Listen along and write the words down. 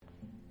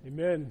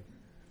Amen.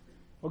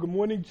 Well, good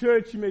morning,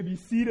 church. You may be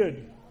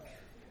seated.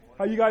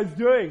 How you guys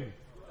doing?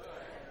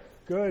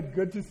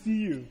 Good to see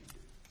you.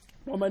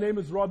 Well, my name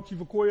is Rob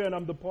Chivakoya, and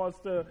I'm the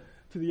pastor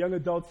to the young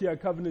adults here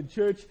at Covenant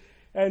Church.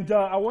 And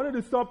I wanted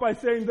to start by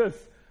saying this.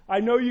 I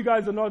know you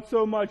guys are not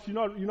so much,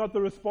 you're not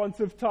the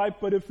responsive type,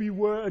 but if we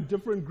were a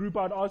different group,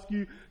 I'd ask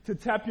you to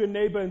tap your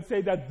neighbor and say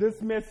that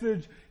this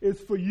message is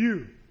for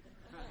you.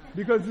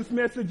 Because this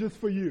message is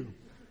for you.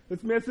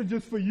 This message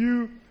is for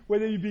you,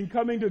 whether you've been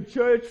coming to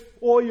church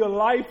all your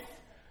life.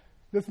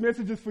 This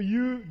message is for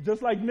you.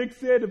 Just like Nick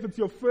said, if it's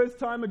your first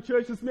time at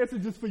church, this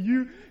message is for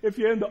you. If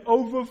you're in the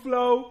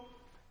overflow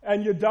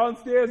and you're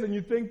downstairs and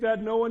you think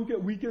that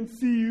we can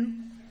see you,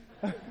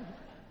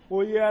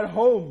 or you're at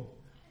home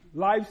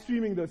live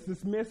streaming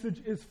this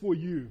message is for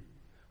you.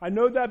 I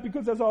know that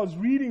because as I was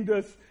reading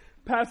this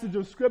passage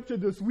of scripture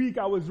this week,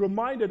 I was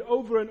reminded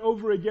over and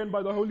over again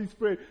by the Holy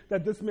Spirit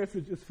that this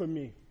message is for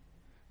me.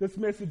 This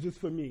message is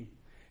for me.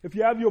 If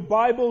you have your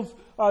Bibles,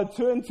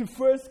 turn to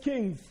 1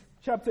 Kings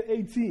chapter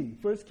 18.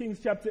 1 Kings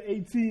chapter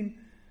 18.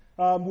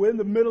 We're in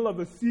the middle of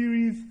a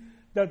series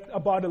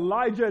about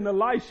Elijah and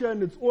Elisha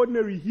and its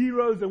ordinary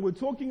heroes, and we're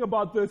talking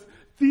about this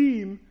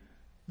theme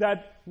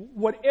that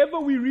whatever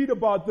we read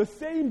about, the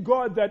same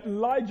God that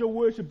Elijah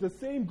worshipped, the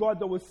same God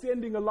that was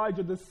sending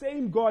Elijah, the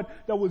same God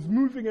that was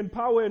moving in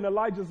power in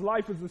Elijah's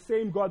life is the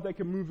same God that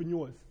can move in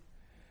yours.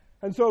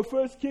 And so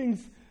 1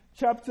 Kings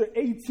chapter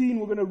 18,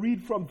 we're going to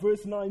read from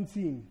verse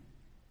 19.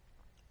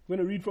 We're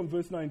going to read from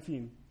verse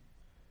 19.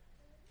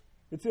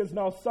 It says,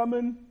 "Now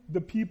summon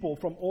the people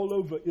from all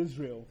over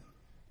Israel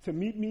to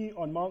meet me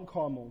on Mount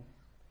Carmel,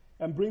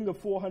 and bring the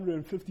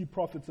 450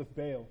 prophets of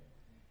Baal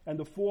and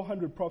the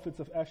 400 prophets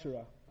of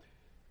Asherah,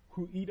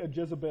 who eat at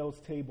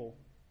Jezebel's table."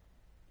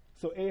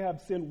 So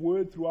Ahab sent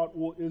word throughout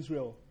all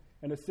Israel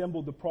and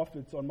assembled the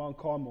prophets on Mount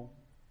Carmel.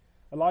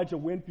 Elijah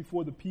went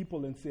before the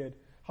people and said,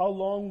 "How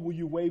long will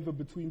you waver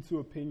between two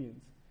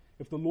opinions?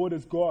 If the Lord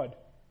is God,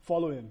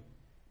 follow him.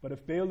 But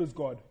if Baal is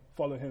God,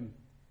 follow him."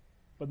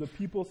 But the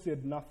people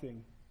said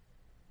nothing.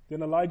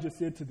 Then Elijah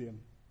said to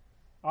them,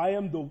 "I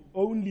am the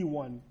only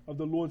one of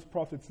the Lord's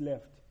prophets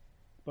left,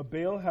 but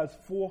Baal has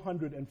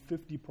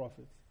 450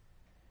 prophets.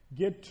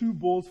 Get 2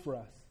 bulls for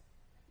us.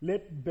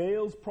 Let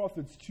Baal's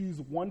prophets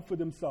choose one for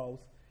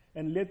themselves,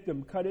 and let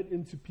them cut it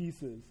into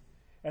pieces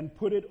and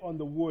put it on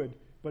the wood,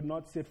 but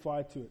not set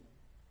fire to it.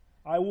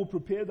 I will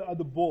prepare the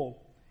other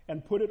bull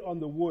and put it on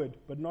the wood,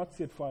 but not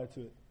set fire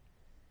to it.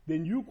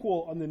 Then you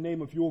call on the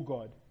name of your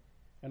God,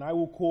 and I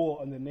will call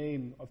on the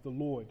name of the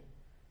Lord,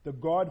 the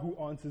God who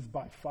answers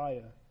by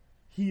fire.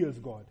 He is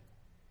God."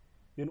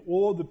 Then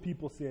all the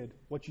people said,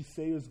 "What you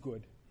say is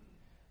good."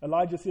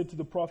 Elijah said to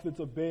the prophets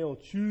of Baal,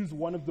 "Choose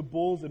one of the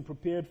bulls and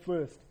prepare it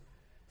first,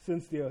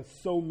 since there are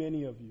so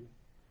many of you.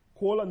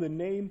 Call on the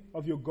name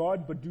of your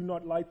God, but do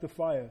not light the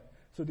fire."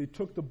 So they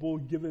took the bull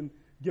given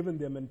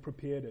them and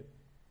prepared it.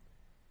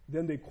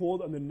 Then they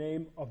called on the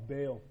name of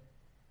Baal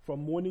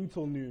from morning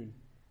till noon.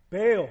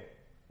 "Baal,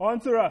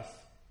 answer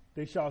us,"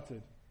 they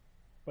shouted.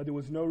 But there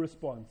was no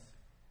response.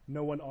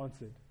 No one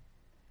answered.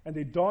 And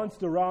they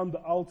danced around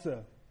the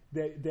altar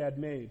they had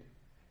made.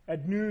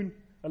 At noon,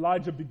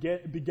 Elijah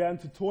began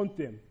to taunt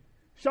them.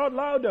 "Shout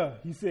louder,"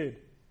 he said.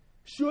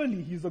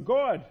 "Surely he's a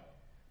god.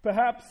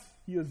 Perhaps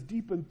he is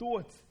deep in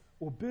thought,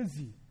 or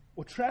busy,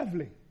 or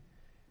traveling.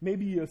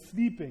 Maybe he is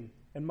sleeping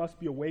and must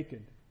be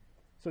awakened."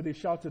 So they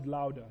shouted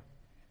louder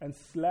and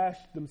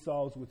slashed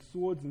themselves with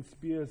swords and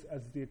spears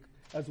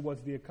as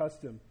was their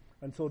custom,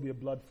 until their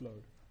blood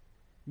flowed.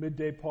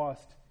 Midday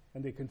passed,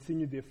 and they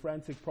continued their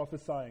frantic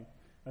prophesying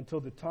until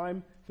the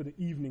time for the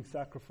evening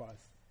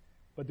sacrifice.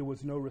 But there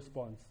was no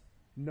response.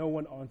 No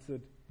one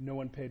answered. No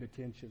one paid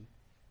attention.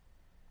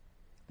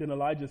 Then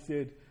Elijah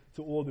said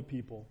to all the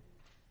people,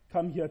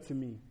 "Come here to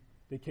me."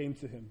 They came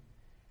to him,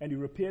 and he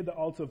repaired the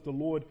altar of the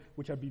Lord,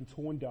 which had been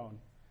torn down.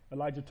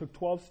 Elijah took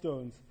 12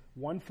 stones,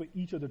 one for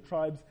each of the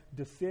tribes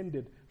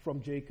descended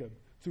from Jacob,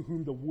 to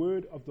whom the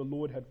word of the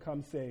Lord had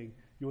come, saying,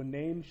 "Your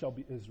name shall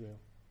be Israel."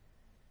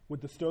 With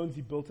the stones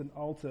he built an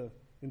altar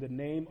in the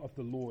name of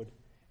the Lord,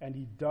 and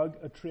he dug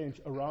a trench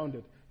around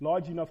it,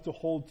 large enough to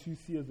hold 2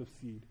 seahs of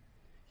seed.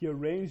 He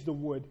arranged the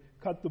wood,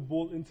 cut the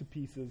bull into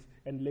pieces,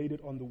 and laid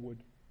it on the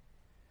wood.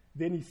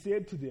 Then he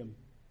said to them,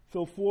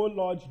 "Fill 4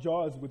 large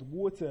jars with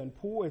water and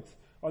pour it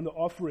on the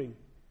offering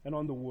and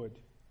on the wood."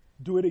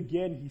 "Do it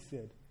again," he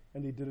said,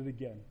 and they did it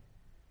again.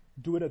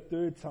 "Do it a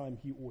 3rd time,"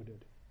 he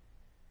ordered,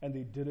 and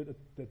they did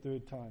it the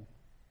 3rd time.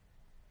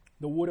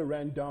 The water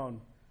ran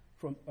down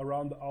from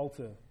around the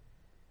altar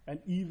and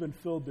even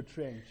filled the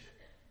trench.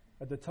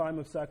 At the time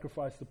of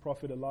sacrifice, the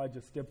prophet Elijah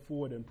stepped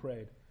forward and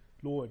prayed,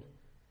 "Lord,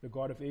 the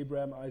God of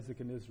Abraham, Isaac,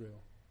 and Israel,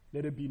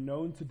 let it be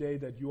known today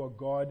that you are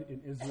God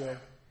in Israel,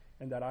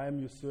 and that I am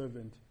your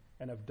servant,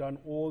 and have done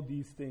all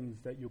these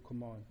things at your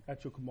command.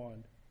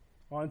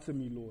 Answer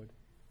me, Lord,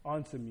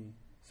 answer me,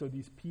 so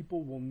these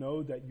people will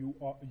know that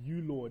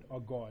you, Lord, are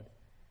God,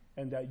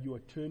 and that you are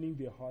turning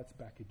their hearts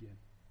back again."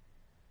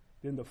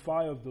 Then the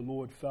fire of the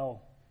Lord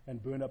fell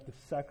and burned up the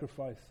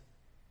sacrifice,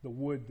 the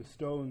wood, the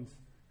stones,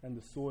 and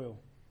the soil,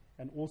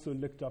 and also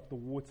licked up the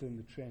water in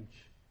the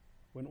trench.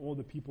 When all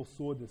the people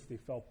saw this, they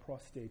fell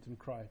prostrate and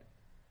cried,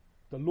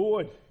 "The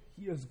Lord,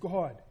 He is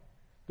God!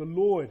 The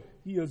Lord,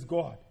 He is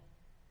God!"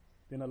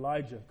 Then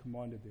Elijah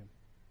commanded them,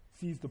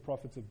 "Seize the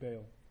prophets of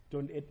Baal.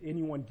 Don't let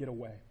anyone get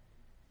away."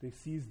 They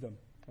seized them,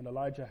 and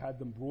Elijah had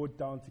them brought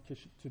down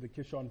to the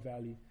Kishon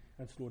Valley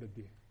and slaughtered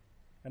there.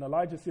 And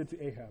Elijah said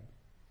to Ahab,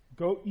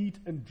 "Go eat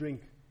and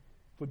drink,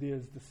 for there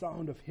is the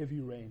sound of heavy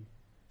rain."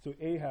 So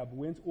Ahab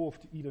went off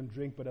to eat and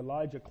drink, but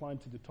Elijah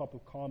climbed to the top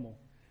of Carmel,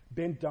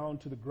 bent down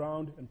to the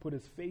ground, and put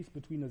his face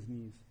between his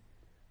knees.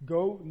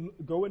 Go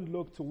and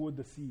look toward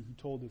the sea," he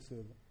told his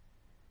servant.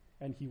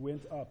 And he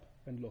went up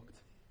and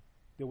looked.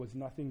 There was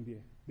nothing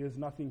there. "There's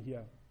nothing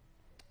here,"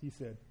 he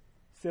said.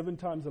 7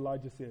 times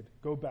Elijah said,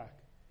 "Go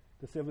back."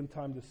 The 7th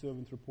time the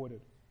servant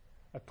reported,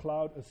 "A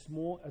cloud as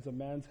small as a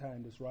man's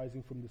hand is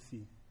rising from the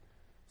sea."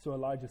 So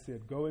Elijah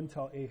said, "Go and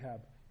tell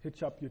Ahab,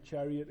 hitch up your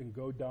chariot and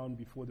go down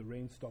before the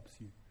rain stops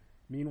you."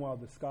 Meanwhile,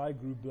 the sky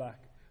grew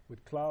black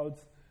with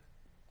clouds.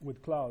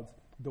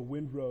 The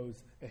wind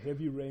rose, a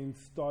heavy rain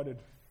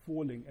started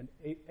falling, and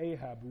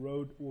Ahab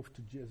rode off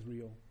to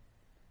Jezreel.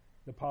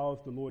 The power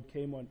of the Lord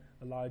came on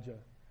Elijah,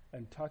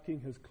 and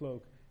tucking his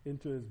cloak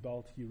into his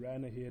belt, he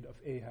ran ahead of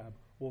Ahab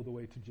all the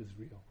way to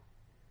Jezreel.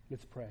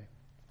 Let's pray.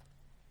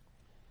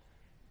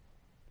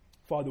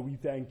 Father, we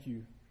thank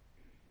you.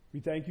 We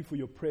thank you for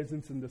your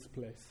presence in this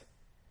place.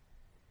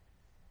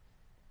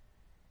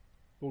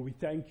 Lord, we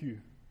thank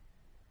you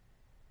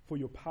for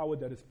your power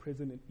that is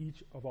present in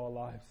each of our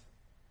lives,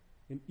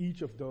 in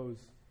each of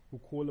those who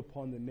call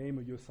upon the name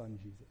of your Son,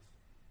 Jesus.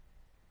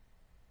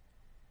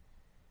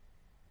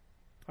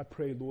 I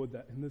pray, Lord,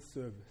 that in this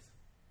service,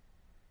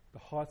 the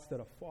hearts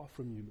that are far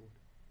from you, Lord,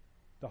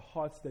 the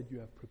hearts that you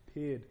have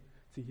prepared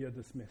to hear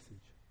this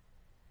message,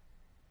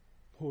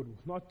 Lord,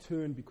 will not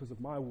turn because of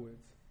my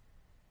words,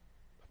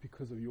 but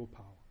because of your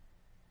power.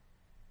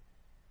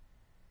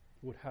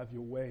 Lord, have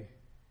your way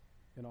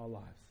in our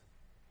lives.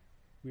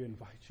 We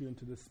invite you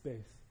into this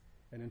space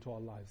and into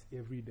our lives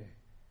every day,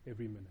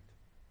 every minute.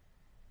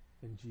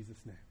 In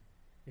Jesus' name,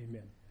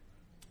 amen.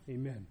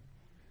 Amen.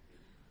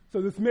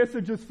 So this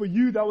message is for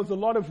you. That was a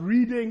lot of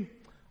reading.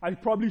 I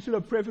probably should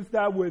have prefaced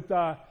that with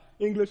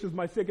English is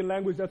my second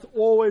language. That's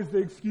always the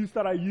excuse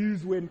that I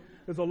use when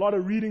there's a lot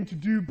of reading to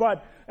do.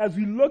 But as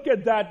we look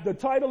at that, the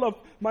title of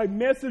my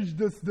message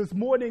this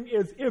morning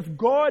is If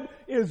God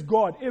is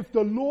God. If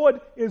the Lord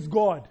is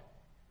God.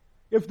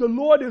 If the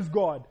Lord is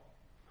God.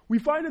 We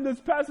find in this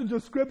passage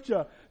of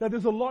Scripture that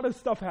there's a lot of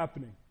stuff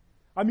happening.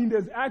 I mean,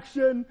 there's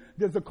action,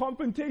 there's a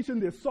confrontation,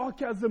 there's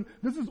sarcasm.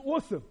 This is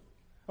awesome.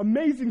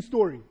 Amazing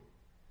story.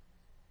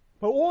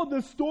 But all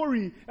this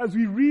story, as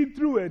we read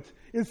through it,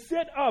 is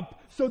set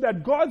up so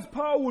that God's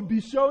power would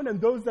be shown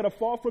and those that are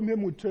far from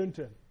Him would turn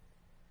to Him.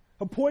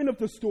 A point of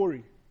the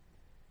story.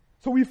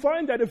 So we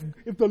find that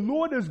if the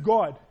Lord is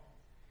God,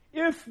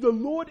 if the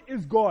Lord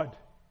is God,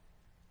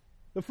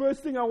 the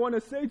first thing I want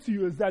to say to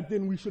you is that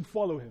then we should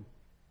follow Him.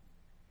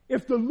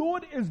 If the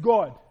Lord is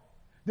God,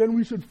 then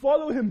we should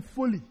follow Him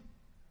fully.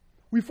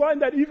 We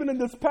find that even in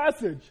this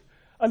passage,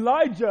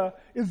 Elijah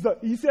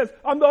he says,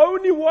 "I'm the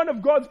only one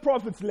of God's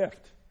prophets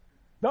left.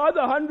 The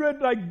other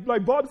 100,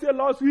 like Bob said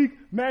last week,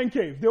 man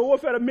cave. They're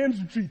off at a men's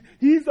retreat.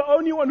 He's the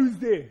only one who's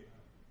there."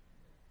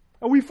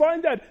 And we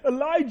find that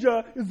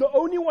Elijah is the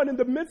only one in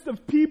the midst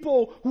of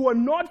people who are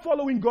not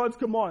following God's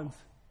commands.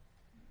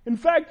 In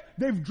fact,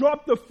 they've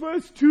dropped the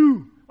first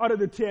 2 out of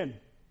the 10.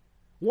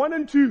 1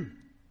 and 2,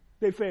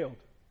 they failed.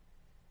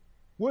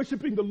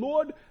 Worshipping the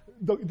Lord,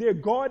 their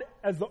God,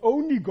 as the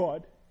only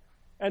God,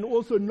 and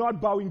also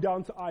not bowing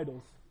down to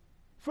idols.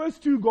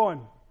 First 2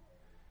 gone.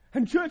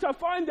 And church, I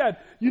find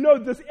that,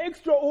 this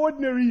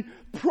extraordinary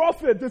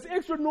prophet, this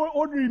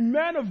extraordinary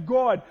man of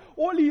God,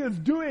 all he is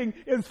doing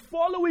is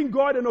following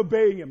God and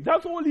obeying Him.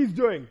 That's all he's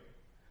doing.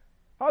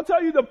 I'll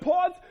tell you, the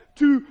path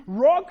to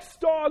rock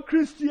star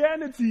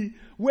Christianity,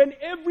 when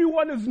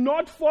everyone is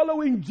not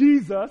following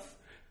Jesus,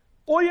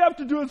 all you have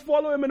to do is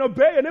follow Him and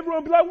obey, and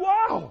everyone will be like,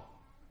 wow.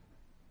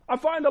 I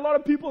find a lot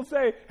of people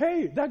say,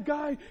 hey, that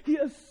guy, he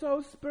is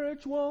so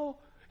spiritual.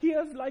 He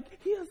is like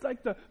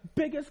the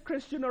biggest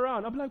Christian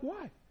around. I'm like,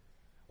 why?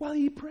 Well,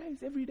 he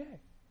prays every day.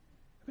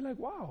 I'd be like,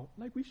 wow,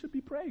 we should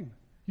be praying.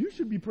 You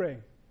should be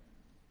praying.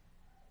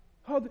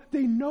 How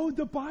they know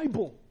the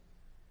Bible.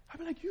 I'd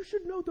be like, you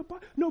should know the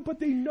Bible. No, but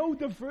they know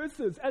the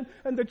verses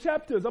and the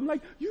chapters. I'm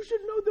like, you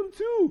should know them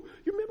too.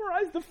 You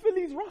memorize the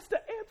Phillies roster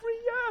every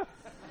year.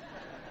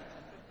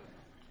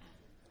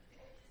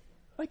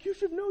 You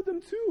should know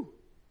them too.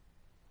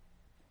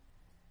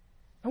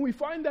 And we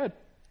find that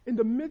in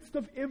the midst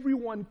of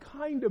everyone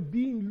kind of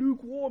being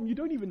lukewarm, you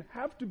don't even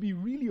have to be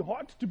really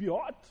hot to be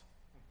hot.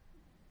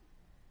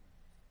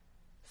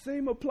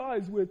 Same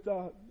applies with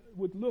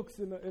looks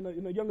in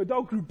a young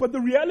adult group. But the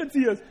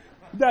reality is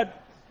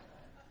that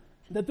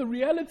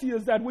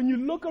when you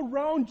look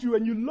around you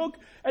and you look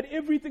at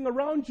everything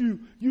around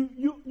you,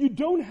 you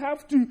don't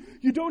have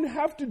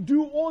to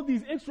do all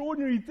these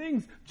extraordinary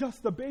things.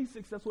 Just the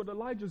basics. That's what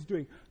Elijah's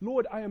doing.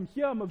 Lord, I am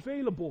here, I'm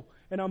available,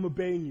 and I'm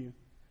obeying you.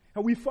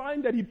 And we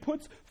find that he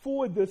puts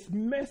forward this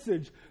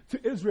message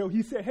to Israel.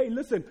 He said, hey,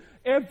 listen,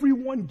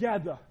 everyone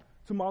gather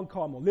to Mount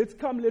Carmel. Let's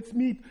come, let's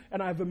meet,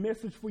 and I have a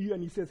message for you.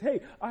 And he says,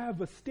 hey, I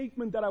have a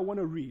statement that I want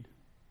to read.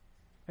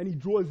 And he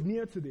draws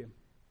near to them.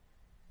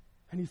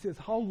 And he says,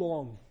 how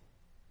long?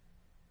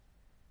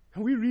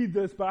 And we read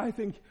this, but I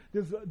think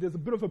there's a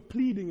bit of a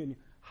pleading in you.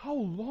 How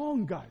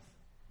long, guys?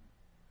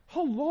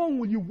 How long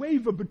will you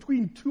waver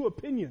between two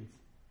opinions?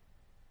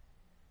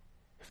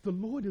 If the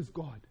Lord is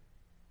God,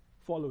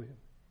 follow him.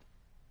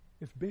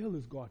 If Baal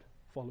is God,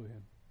 follow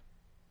him.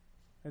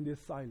 And there's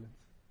silence.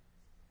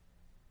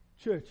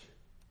 Church,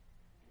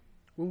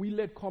 when we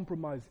let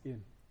compromise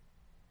in,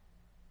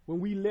 when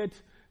we let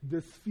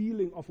this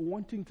feeling of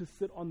wanting to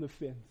sit on the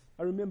fence,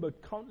 I remember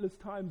countless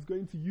times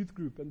going to youth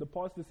group and the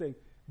pastor saying,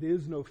 there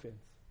is no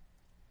fence.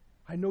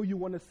 I know you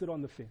want to sit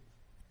on the fence.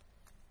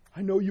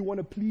 I know you want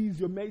to please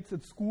your mates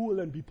at school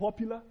and be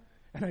popular,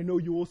 and I know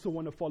you also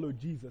want to follow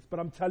Jesus, but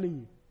I'm telling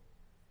you,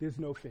 there's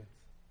no fence.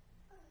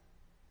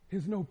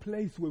 There's no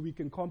place where we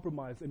can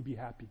compromise and be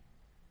happy.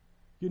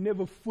 You're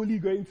never fully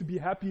going to be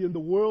happy in the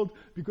world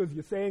because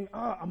you're saying,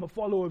 I'm a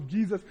follower of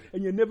Jesus,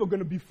 and you're never going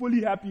to be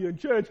fully happy in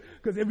church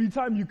because every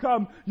time you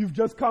come, you've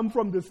just come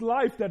from this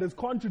life that is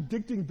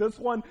contradicting this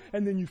one,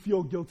 and then you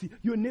feel guilty.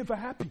 You're never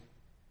happy.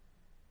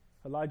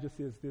 Elijah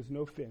says, there's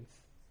no fence.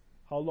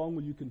 How long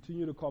will you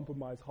continue to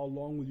compromise? How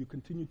long will you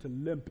continue to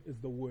limp is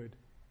the word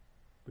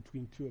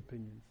between two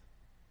opinions.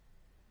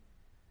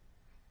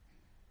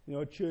 You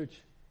know,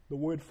 church, the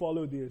word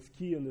follow there is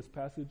key in this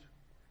passage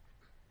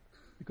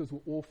because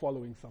we're all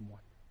following someone.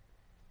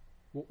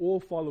 We're all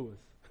followers.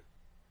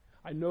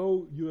 I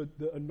know you're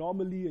the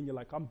anomaly and you're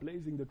like, I'm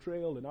blazing the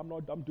trail and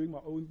I'm doing my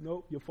own.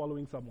 No, you're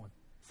following someone,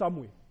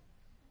 somewhere.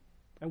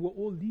 And we're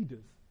all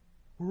leaders.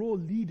 We're all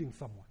leading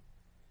someone.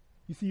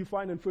 You see, you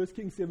find in 1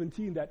 Kings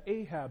 17 that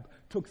Ahab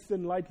took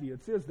sin lightly.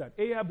 It says that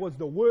Ahab was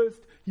the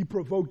worst. He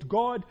provoked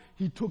God.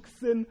 He took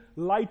sin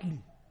lightly.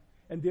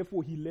 And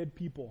therefore, he led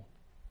people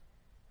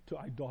to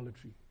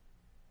idolatry.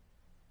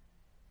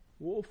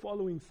 We're all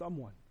following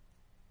someone.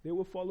 They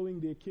were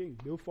following their king.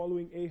 They were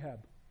following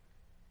Ahab.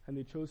 And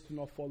they chose to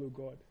not follow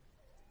God.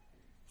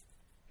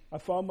 I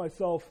found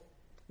myself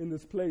in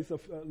this place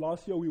of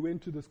last year we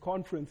went to this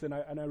conference and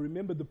I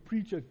remember the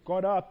preacher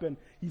got up and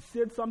he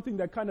said something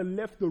that kind of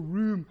left the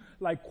room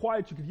like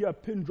quiet. You could hear a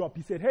pin drop.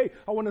 He said, hey,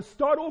 I want to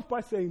start off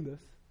by saying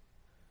this.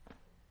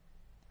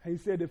 And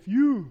he said, if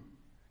you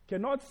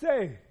cannot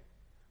say,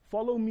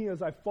 follow me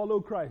as I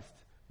follow Christ,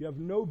 you have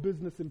no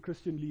business in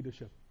Christian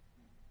leadership.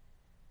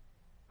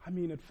 I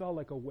mean, it felt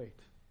like a weight.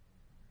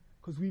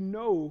 Because we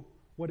know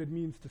what it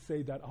means to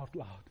say that out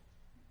loud.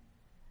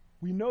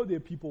 We know there are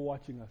people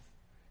watching us.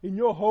 In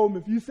your home,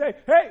 if you say,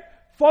 hey,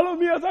 follow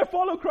me as I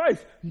follow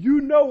Christ, you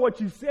know what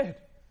you said.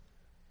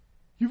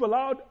 You've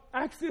allowed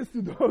access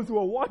to those who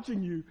are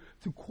watching you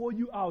to call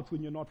you out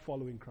when you're not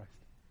following Christ.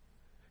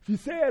 If you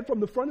say it from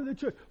the front of the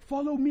church,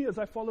 follow me as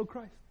I follow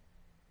Christ,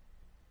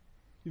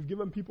 you've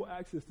given people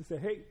access to say,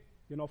 hey,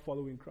 you're not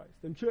following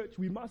Christ. And church,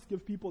 we must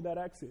give people that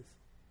access.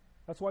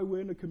 That's why we're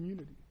in a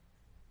community.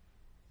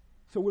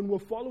 So when we're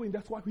following,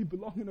 that's why we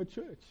belong in a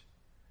church.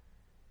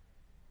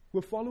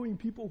 We're following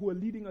people who are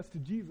leading us to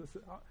Jesus.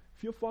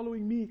 If you're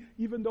following me,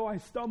 even though I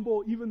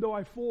stumble, even though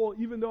I fall,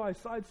 even though I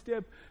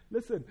sidestep,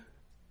 listen,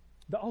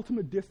 the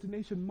ultimate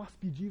destination must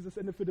be Jesus.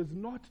 And if it is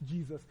not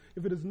Jesus,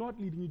 if it is not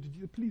leading you to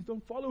Jesus, please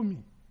don't follow me.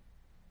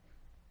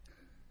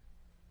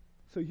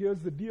 So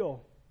here's the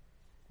deal.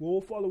 We're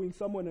all following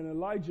someone, and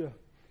Elijah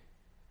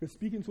is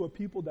speaking to a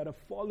people that have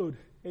followed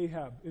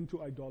Ahab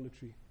into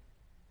idolatry.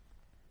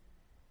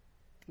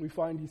 We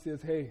find he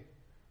says, hey,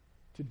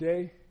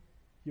 today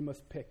you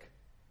must pick.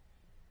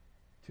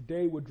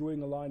 Today we're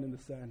drawing a line in the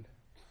sand.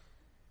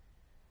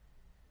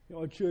 You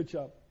know, church,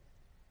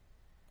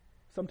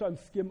 sometimes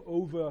skim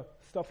over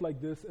stuff like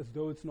this as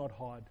though it's not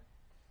hard.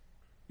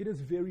 It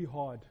is very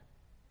hard.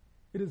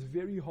 It is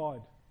very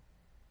hard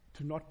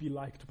to not be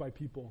liked by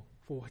people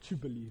for what you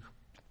believe.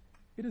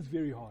 It is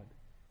very hard.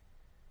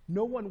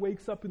 No one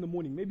wakes up in the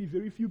morning, maybe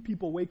very few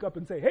people wake up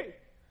and say, hey,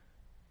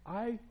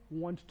 I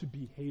want to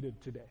be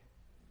hated today.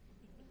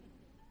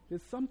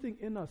 There's something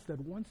in us that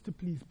wants to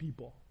please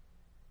people.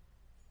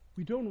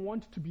 We don't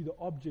want to be the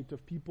object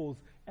of people's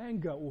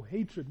anger or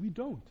hatred. We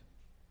don't.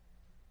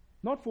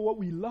 Not for what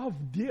we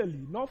love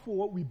dearly, not for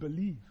what we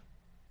believe.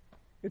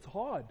 It's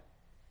hard.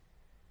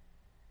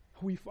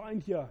 We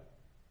find here,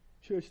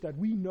 church, that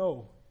we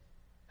know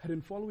that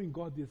in following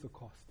God there's a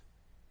cost.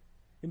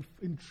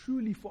 In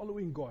truly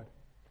following God,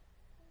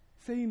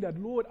 saying that,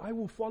 Lord, I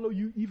will follow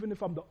you even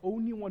if I'm the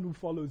only one who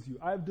follows you.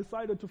 I have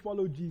decided to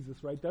follow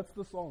Jesus, right? That's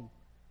the song.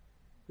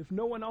 If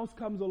no one else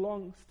comes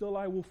along, still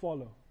I will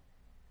follow.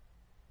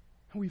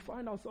 And we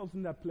find ourselves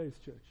in that place,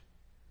 church.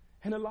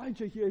 And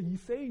Elijah here,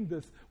 he's saying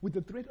this with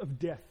the threat of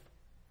death.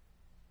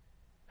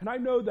 And I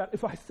know that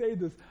if I say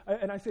this,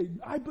 and I say,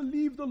 I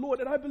believe the Lord,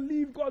 and I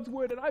believe God's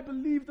word, and I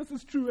believe this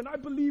is true, and I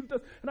believe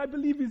this, and I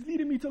believe he's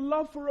leading me to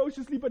love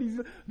ferociously, but he's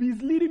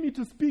leading me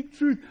to speak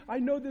truth, I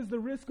know there's the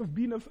risk of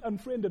being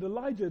unfriended.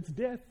 Elijah, it's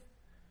death.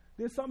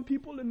 There's some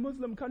people in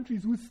Muslim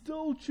countries who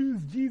still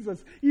choose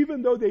Jesus,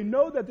 even though they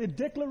know that their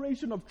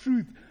declaration of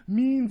truth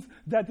means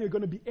that they're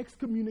going to be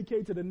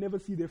excommunicated and never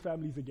see their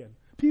families again.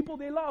 People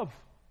they love.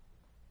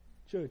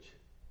 Church,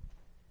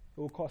 it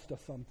will cost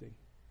us something.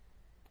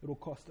 It will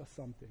cost us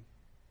something.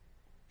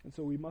 And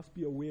so we must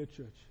be aware,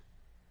 church,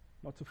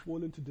 not to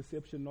fall into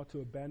deception, not to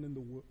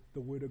abandon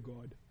the word of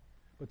God,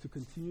 but to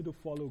continue to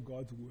follow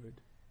God's word.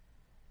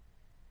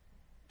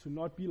 To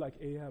not be like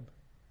Ahab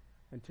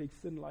and take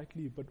sin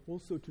lightly, but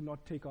also to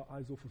not take our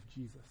eyes off of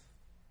Jesus.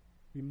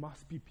 We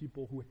must be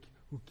people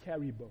who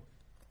carry both.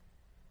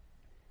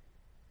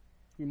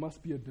 We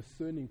must be a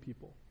discerning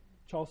people.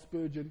 Charles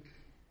Spurgeon,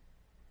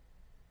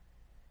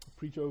 a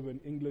preacher over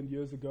in England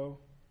years ago,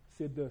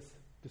 said this: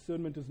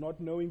 discernment is not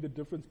knowing the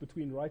difference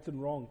between right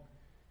and wrong.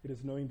 It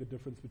is knowing the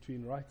difference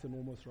between right and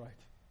almost right.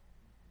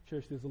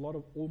 Church, there's a lot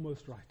of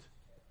almost right.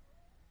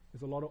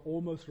 There's a lot of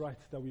almost right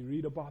that we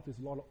read about. There's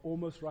a lot of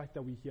almost right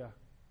that we hear.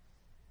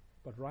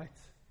 But right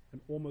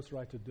and almost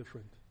right are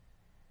different.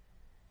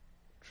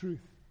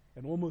 Truth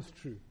and almost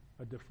true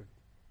are different.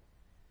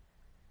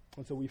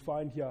 And so we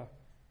find here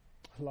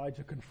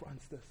Elijah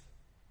confronts this.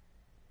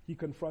 He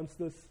confronts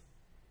this.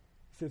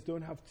 He says,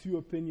 don't have two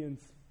opinions.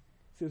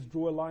 He says,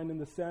 draw a line in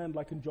the sand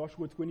like in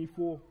Joshua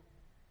 24.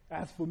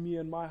 As for me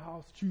and my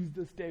house, choose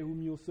this day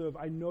whom you'll serve.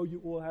 I know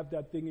you all have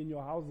that thing in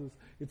your houses.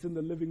 It's in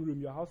the living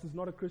room. Your house is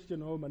not a Christian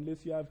home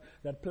unless you have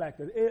that plaque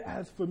that,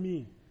 as for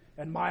me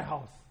and my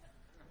house.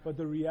 But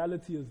the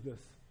reality is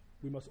this: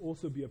 we must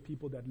also be a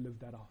people that live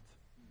that out.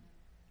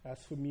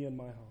 As for me and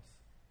my house,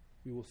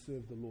 we will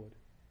serve the Lord,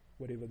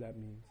 whatever that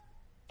means.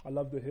 I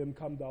love the hymn,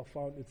 Come Thou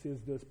Fount. It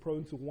says this: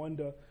 prone to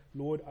wander,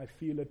 Lord, I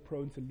feel it,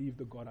 prone to leave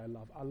the God I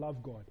love. I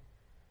love God,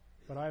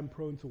 but I am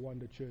prone to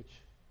wander,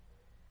 church,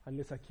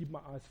 unless I keep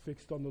my eyes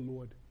fixed on the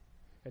Lord.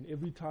 And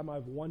every time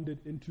I've wandered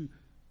into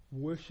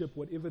worship,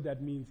 whatever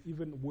that means,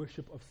 even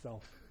worship of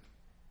self,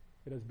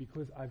 it is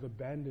because I've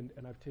abandoned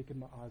and I've taken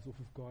my eyes off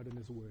of God and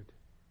His Word.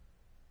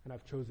 And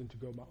I've chosen to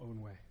go my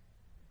own way.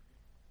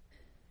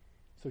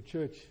 So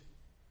church,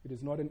 it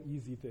is not an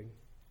easy thing.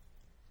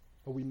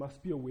 But we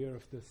must be aware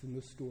of this in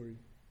this story.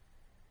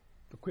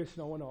 The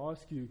question I want to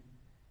ask you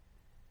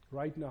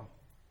right now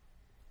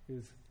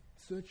is,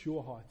 search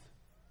your heart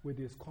where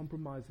there's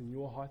compromise in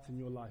your heart and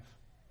your life.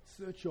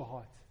 Search your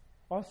heart.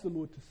 Ask the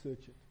Lord to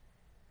search it.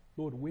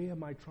 Lord, where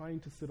am I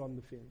trying to sit on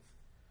the fence?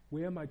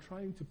 Where am I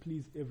trying to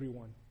please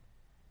everyone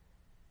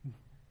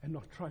and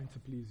not trying to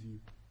please you?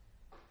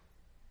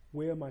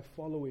 Where am I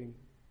following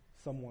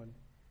someone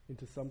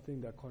into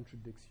something that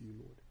contradicts you,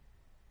 Lord?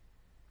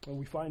 And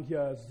we find here,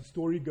 as the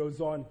story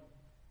goes on,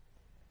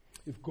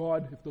 if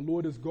the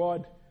Lord is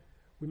God,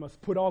 we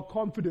must put our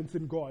confidence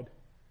in God.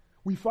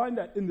 We find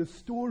that in the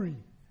story,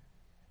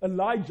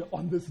 Elijah,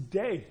 on this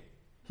day,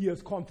 he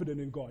is confident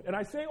in God. And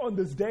I say on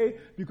this day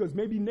because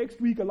maybe next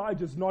week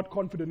Elijah is not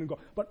confident in God.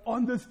 But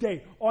on this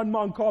day, on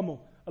Mount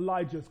Carmel,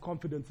 Elijah's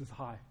confidence is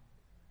high.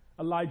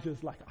 Elijah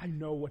is like, I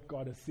know what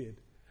God has said.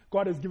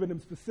 God has given him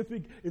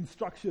specific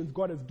instructions.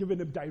 God has given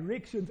him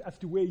directions as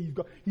to where he's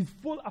going.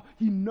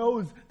 He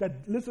knows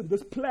that, listen,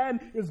 this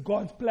plan is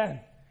God's plan.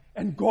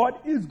 And God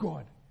is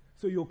God.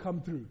 So he'll come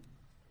through.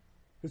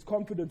 His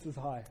confidence is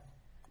high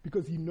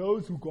because he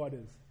knows who God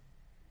is.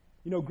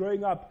 You know,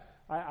 growing up,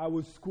 I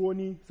was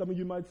scrawny. Some of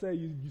you might say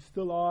you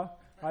still are.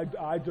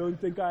 I don't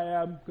think I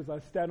am because I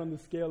stand on the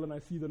scale and I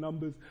see the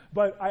numbers.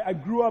 But I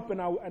grew up and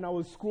I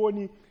was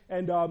scrawny,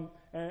 and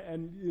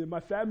my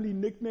family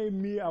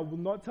nicknamed me. I will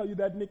not tell you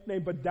that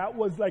nickname, but that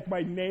was like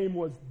my name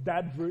was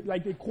that.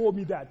 Like they call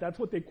me that. That's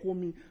what they call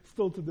me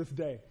still to this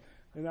day.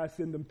 And I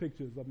send them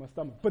pictures of my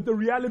stomach. But the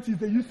reality is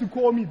they used to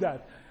call me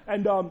that.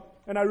 And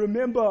I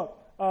remember,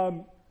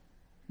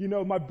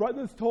 my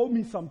brothers told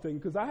me something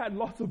because I had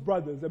lots of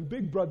brothers and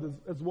big brothers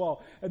as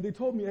well. And they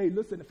told me, hey,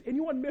 listen, if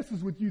anyone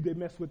messes with you, they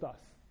mess with us.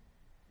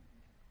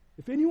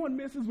 If anyone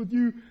messes with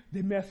you,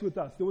 they mess with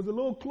us. There was a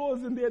little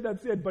clause in there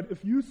that said, but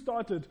if you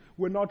started,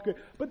 we're not good.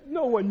 But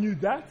no one knew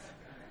that.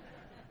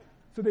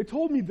 So they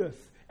told me this.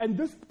 And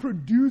this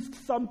produced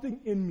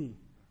something in me.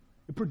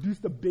 It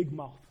produced a big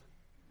mouth.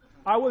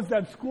 I was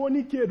that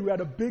scrawny kid who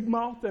had a big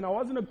mouth, and I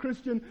wasn't a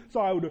Christian,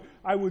 so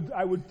I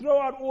would throw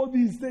out all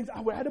these things.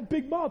 I had a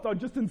big mouth. I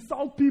would just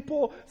insult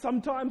people.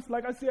 Sometimes,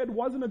 like I said,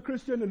 wasn't a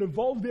Christian and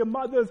involved their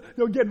mothers.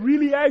 They'll get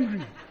really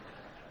angry.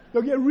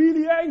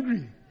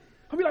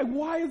 I'll be like,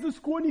 why is the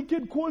scrawny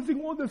kid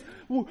causing all this?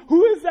 Well,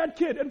 who is that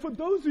kid? And for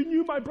those who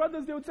knew my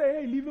brothers, they would say,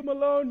 hey, leave him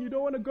alone. You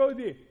don't want to go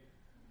there.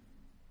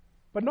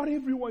 But not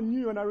everyone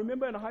knew. And I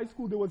remember in high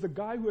school, there was a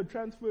guy who had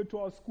transferred to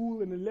our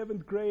school in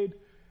 11th grade.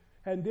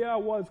 And there I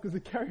was, because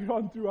it carried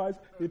on through high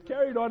school. It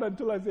carried on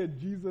until I said,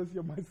 Jesus,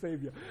 you're my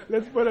Savior.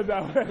 Let's put it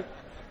that way.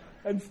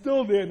 And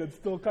still then, it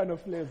still kind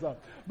of flares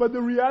up. But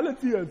the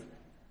reality is,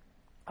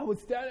 I would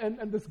stand,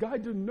 and this guy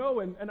didn't know,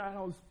 and I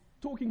was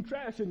talking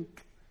trash, and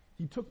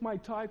he took my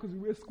tie, because we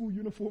wear school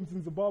uniforms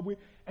in Zimbabwe,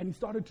 and he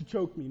started to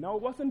choke me. Now,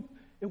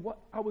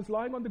 I was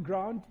lying on the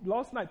ground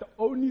last night. The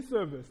only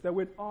service that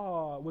went,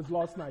 was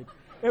last night.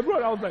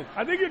 Everyone, I was like,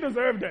 I think you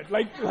deserved it.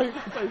 Like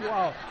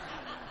wow.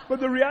 But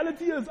the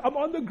reality is, I'm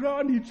on the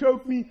ground, he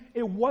choked me.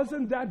 It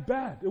wasn't that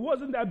bad. It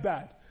wasn't that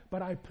bad.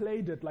 But I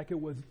played it like it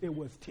was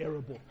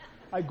terrible.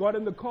 I got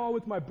in the car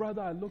with my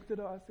brother. I looked at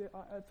her. I said,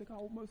 I think I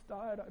almost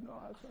died. I know.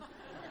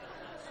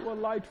 I saw a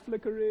light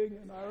flickering,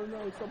 and I don't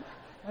know.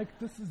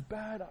 This is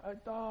bad.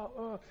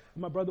 And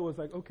my brother was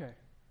like, okay,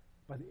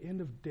 by the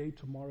end of the day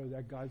tomorrow,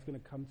 that guy's going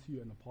to come to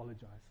you and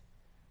apologize.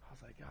 I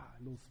was like,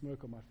 a little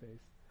smirk on my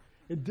face.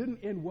 It didn't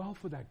end well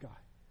for that guy.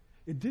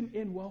 It didn't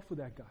end well for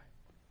that guy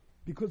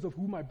because of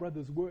who my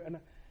brothers were. And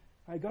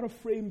I got to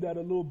frame that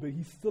a little bit.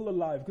 He's still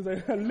alive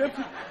because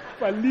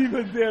if I leave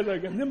it there,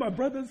 like, and then my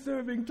brother's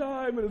serving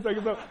time. And it's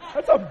like,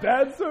 that's a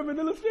bad sermon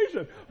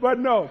illustration. But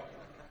no,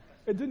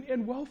 it didn't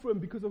end well for him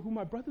because of who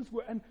my brothers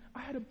were. And I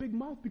had a big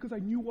mouth because I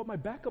knew what my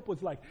backup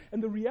was like.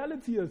 And the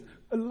reality is,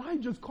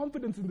 Elijah's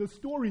confidence in this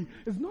story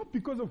is not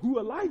because of who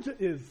Elijah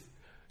is.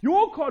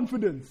 Your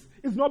confidence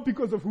is not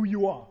because of who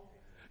you are.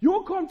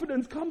 Your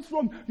confidence comes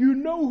from you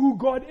know who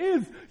God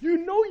is. You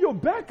know your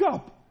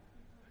backup.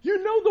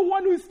 You know the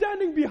one who's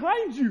standing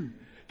behind you.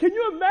 Can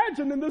you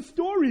imagine in the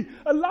story,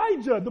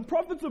 Elijah, the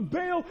prophets of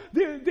Baal,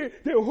 they're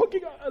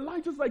hooking up.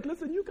 Elijah's like,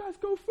 listen, you guys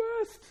go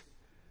first.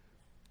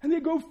 And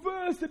they go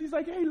first, and he's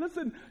like, hey,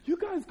 listen, you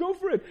guys go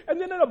for it. And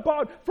then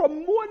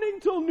from morning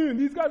till noon,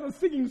 these guys are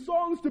singing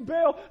songs to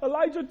Baal.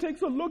 Elijah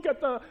takes a look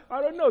at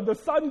the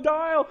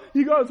sundial.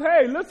 He goes,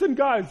 hey, listen,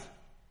 guys.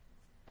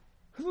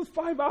 This is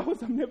 5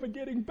 hours I'm never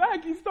getting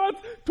back. He starts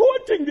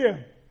taunting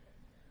them.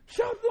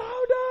 Shout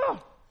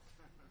louder.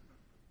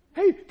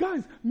 Hey,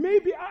 guys,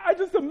 maybe I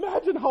just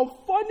imagine how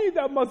funny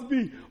that must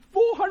be.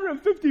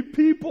 450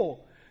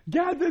 people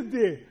gathered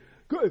there,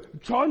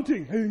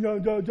 chanting. Hey,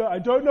 I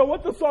don't know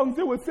what the songs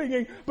they were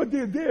singing, but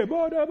they're there.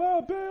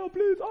 Baal,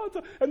 please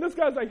answer. And this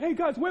guy's like, hey,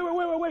 guys,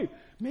 wait.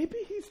 Maybe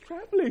he's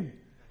traveling.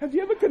 Have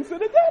you ever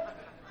considered that?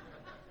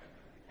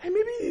 Hey,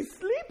 maybe he's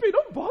sleeping.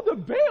 Don't bother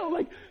Baal.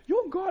 Like,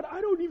 your God, I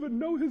don't even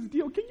know his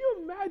deal. Can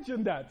you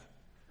imagine that?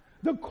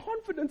 The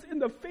confidence in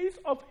the face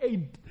of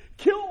a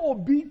kill or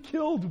be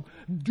killed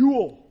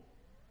duel.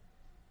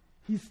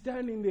 He's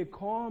standing there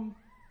calm.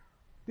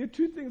 There are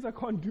two things I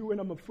can't do when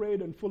I'm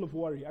afraid and full of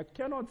worry. I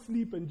cannot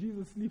sleep and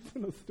Jesus sleeps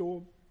in a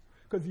storm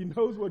because he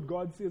knows what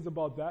God says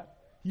about that.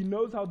 He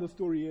knows how the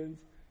story ends.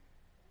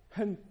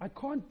 And I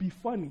can't be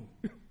funny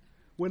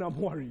when I'm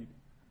worried.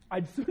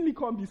 I certainly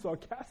can't be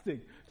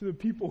sarcastic to the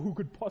people who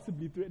could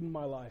possibly threaten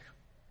my life.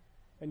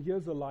 And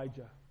here's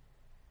Elijah,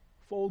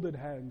 folded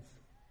hands,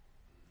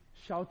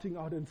 shouting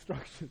out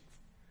instructions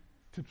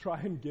to try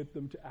and get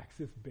them to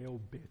access Baal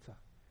better.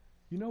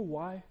 You know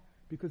why?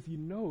 Because he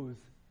knows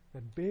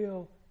that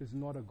Baal is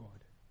not a god.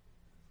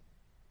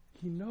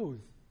 He knows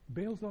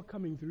Baal's not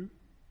coming through.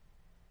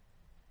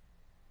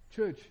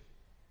 Church,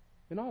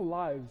 in our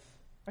lives,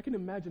 I can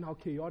imagine how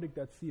chaotic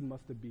that scene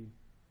must have been.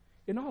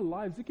 In our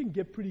lives, it can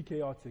get pretty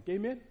chaotic.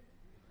 Amen?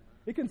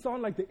 It can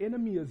sound like the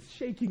enemy is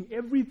shaking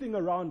everything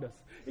around us.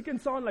 It can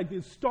sound like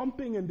there's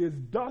stomping and there's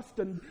dust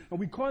and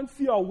we can't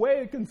see our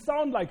way. It can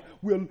sound like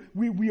we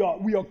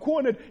are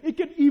cornered. It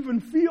can even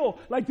feel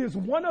like there's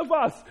one of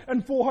us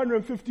and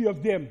 450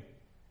 of them.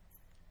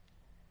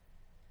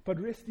 But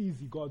rest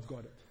easy, God's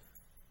got it.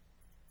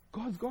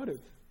 God's got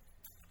it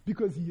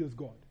because he is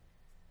God.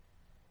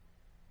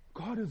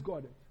 God has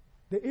got it.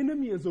 The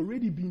enemy has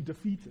already been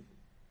defeated.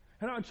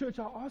 And our church,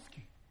 I'll ask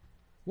you,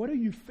 what are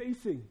you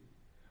facing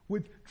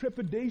with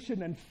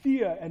trepidation and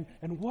fear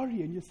and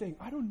worry? And you're saying,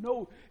 I don't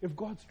know if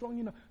God's strong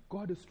enough.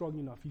 God is strong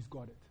enough. He's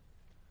got it.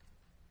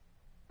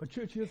 But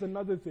church, here's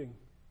another thing.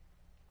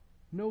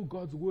 Know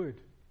God's word.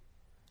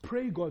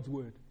 Pray God's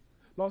word.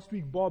 Last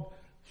week, Bob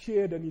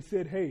shared and he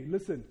said, hey,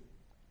 listen,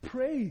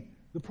 pray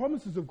the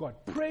promises of God.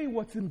 Pray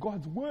what's in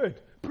God's word.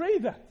 Pray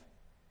that.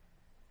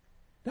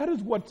 That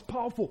is what's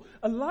powerful.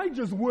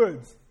 Elijah's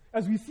words,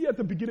 as we see at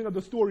the beginning of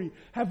the story,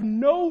 have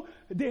no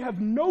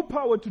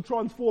power to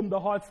transform the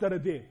hearts that are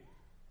there.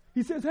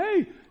 He says,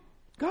 hey,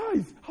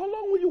 guys, how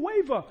long will you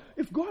waver?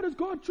 If God is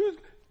God, choose.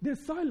 There's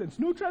silence,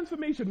 no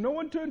transformation. No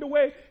one turned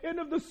away.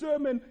 End of the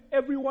sermon,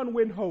 everyone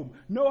went home.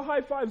 No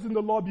high fives in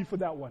the lobby for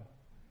that one.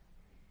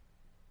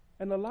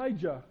 And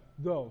Elijah,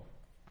 though,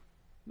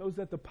 knows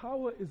that the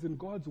power is in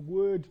God's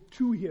word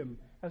to him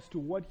as to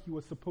what he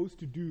was supposed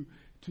to do,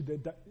 to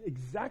the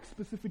exact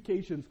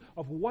specifications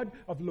of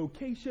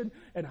location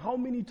and how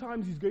many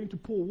times he's going to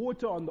pour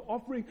water on the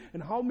offering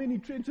and how many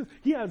trenches.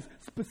 He has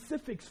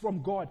specifics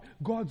from God,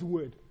 God's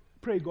word.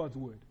 Pray God's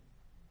word.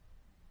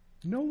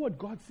 Know what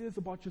God says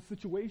about your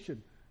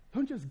situation.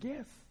 Don't just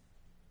guess.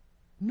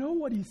 Know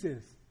what he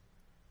says.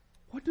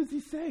 What does he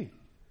say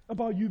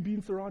about you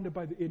being surrounded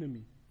by the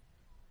enemy?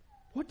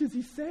 What does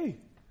he say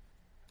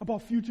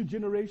about future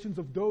generations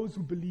of those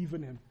who believe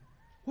in him?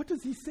 What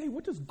does he say?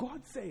 What does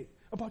God say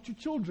about your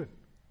children?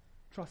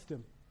 Trust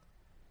him.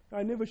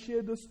 I never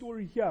shared this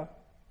story here.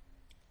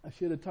 I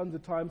shared it tons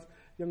of times.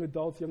 Young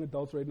adults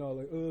right now are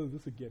like, oh,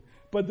 this again.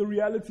 But the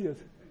reality is,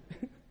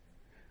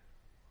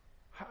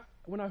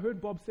 when I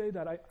heard Bob say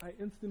that, I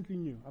instantly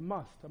knew, I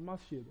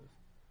must share this.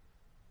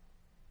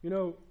 You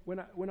know, when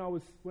I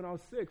was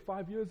sick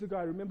 5 years ago,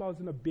 I remember I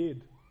was in a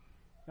bed.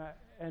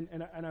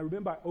 And I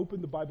remember I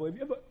opened the Bible. Have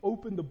you ever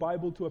opened the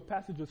Bible to a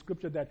passage of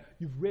Scripture that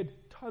you've read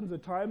tons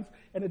of times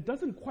and it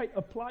doesn't quite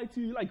apply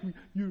to you? Like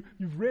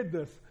you've read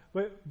this,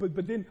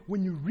 but then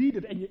when you read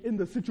it and you're in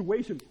the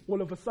situation,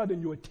 all of a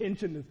sudden your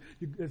attention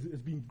is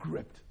being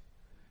gripped.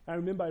 I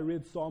remember I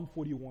read Psalm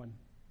 41,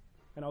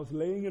 and I was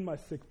laying in my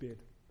sick bed,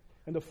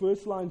 and the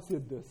first line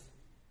said this: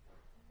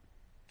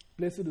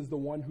 "Blessed is the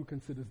one who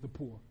considers the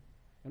poor."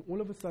 And all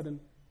of a sudden,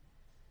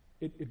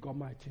 it got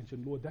my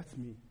attention. Lord, that's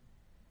me.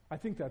 I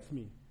think that's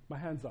me. My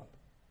hands up.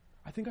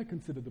 I think I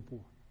consider the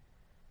poor.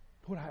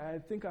 Lord, I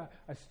think I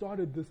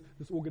started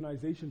this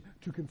organization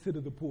to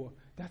consider the poor.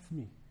 That's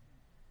me.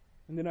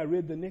 And then I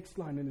read the next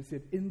line and it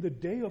said, "In the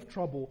day of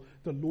trouble,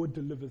 the Lord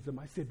delivers them."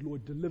 I said,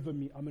 "Lord, deliver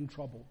me. I'm in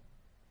trouble.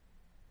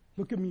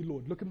 Look at me,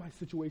 Lord. Look at my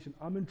situation.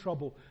 I'm in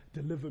trouble.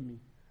 Deliver me.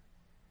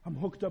 I'm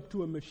hooked up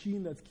to a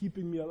machine that's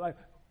keeping me alive.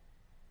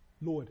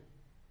 Lord,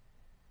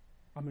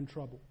 I'm in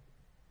trouble."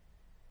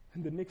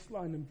 And the next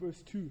line in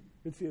verse 2,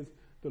 it says,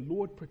 "The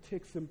Lord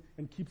protects him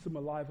and keeps him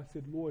alive." I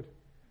said, "Lord,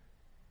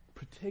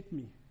 protect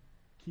me.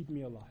 Keep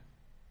me alive.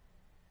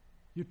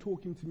 You're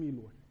talking to me,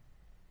 Lord."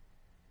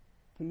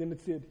 And then it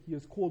said, "He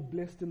is called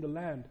blessed in the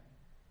land."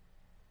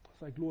 I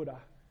was like, "Lord,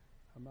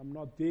 I'm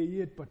not there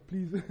yet, but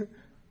please,"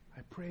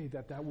 I pray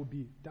that would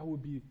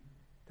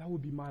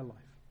be my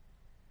life.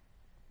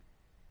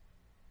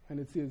 And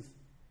it says,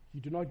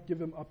 "You do not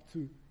give him up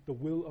to the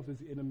will of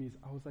his enemies."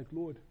 I was like,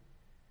 "Lord,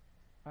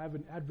 I have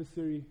an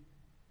adversary.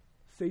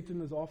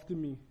 Satan is after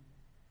me.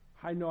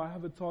 I know I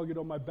have a target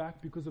on my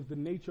back because of the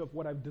nature of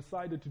what I've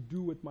decided to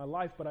do with my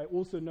life, but I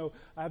also know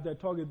I have that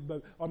target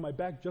on my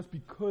back just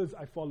because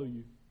I follow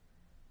you.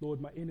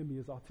 Lord, my enemy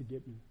is out to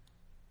get me.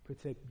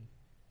 Protect me."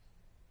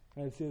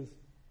 And it says,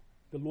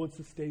 the Lord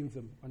sustains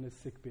him on his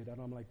sickbed.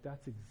 And I'm like,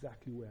 that's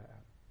exactly where I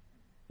am.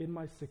 In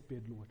my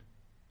sickbed, Lord,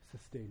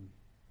 sustain me.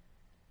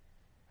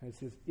 And it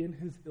says, in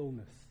his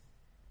illness,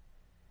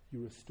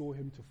 you restore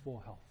him to full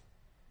health.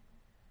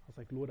 I was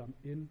like, Lord, I'm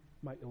in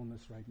my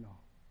illness right now.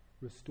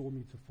 Restore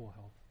me to full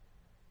health.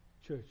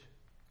 Church,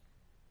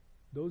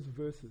 those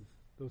verses,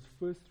 those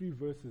first 3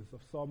 verses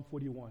of Psalm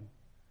 41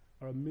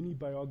 are a mini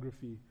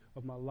biography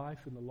of my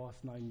life in the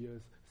last 9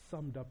 years,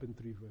 summed up in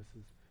 3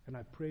 verses. And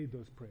I prayed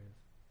those prayers.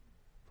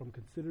 From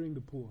considering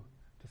the poor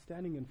to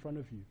standing in front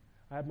of you.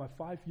 I had my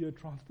 5-year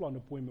transplant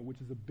appointment,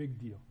 which is a big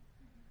deal.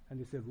 And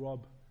they said,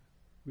 "Rob,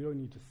 we don't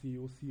need to see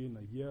you. We'll see you in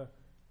a year.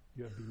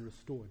 You have been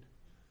restored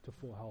to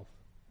full health."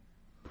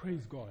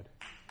 Praise God.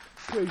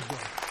 Praise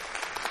God.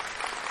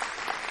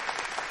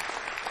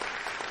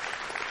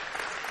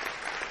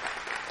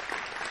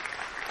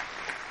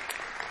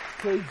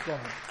 Praise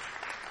God.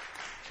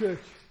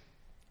 Church,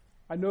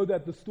 I know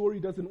that the story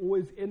doesn't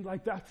always end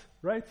like that,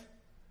 right?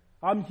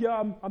 I'm here,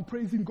 I'm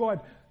praising God.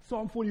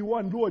 Psalm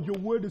 41, Lord, your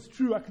word is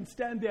true. I can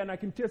stand there and I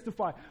can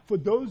testify. For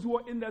those who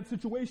are in that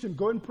situation,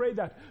 go and pray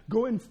that.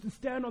 Go and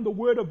stand on the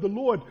word of the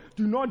Lord.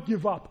 Do not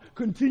give up.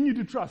 Continue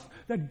to trust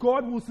that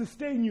God will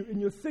sustain you in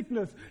your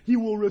sickness. He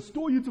will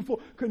restore you to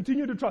full.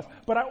 Continue to trust.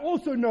 But I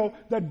also know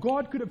that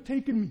God could have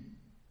taken me.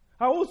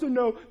 I also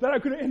know that I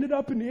could have ended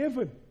up in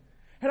heaven.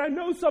 And I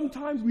know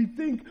sometimes we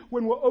think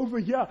when we're over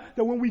here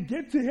that when we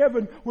get to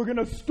heaven, we're going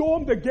to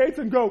storm the gates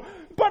and go,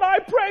 "But I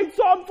prayed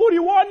Psalm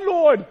 41,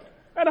 Lord,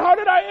 and how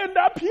did I end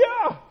up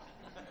here?"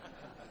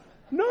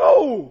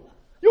 No,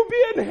 you'll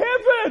be in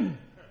heaven.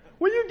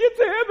 When you get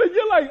to heaven,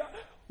 you're like,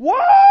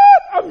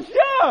 "What? I'm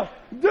here.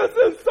 This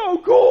is so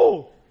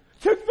cool.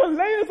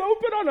 Chick-fil-A is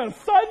open on a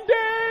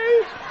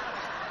Sunday.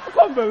 I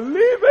can't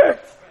believe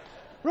it."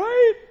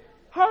 Right?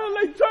 I'm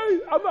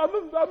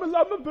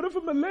a bit of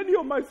a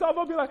millennial myself.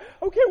 I'll be like,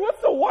 "Okay,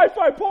 what's the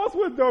Wi-Fi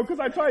password though?"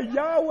 Because I try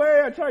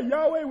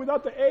Yahweh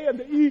without the A and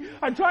the E.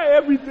 I try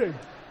everything.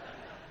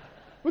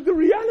 But the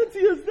reality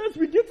is this: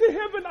 we get to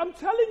heaven, I'm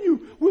telling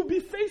you, we'll be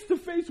face to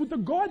face with the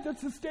God that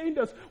sustained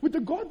us, with the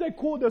God that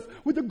called us,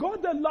 with the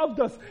God that loved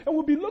us. And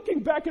we'll be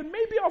looking back, and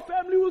maybe our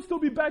family will still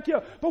be back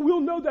here, but we'll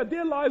know that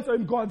their lives are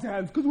in God's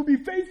hands because we'll be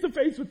face to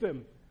face with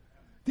them.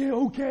 They're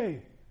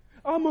okay.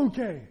 I'm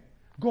okay.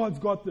 God's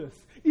got this.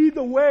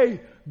 Either way,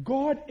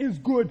 God is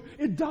good.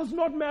 It does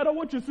not matter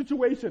what your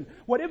situation,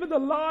 whatever the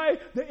lie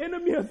the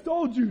enemy has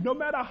told you, no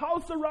matter how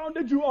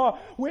surrounded you are,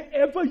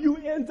 wherever you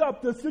end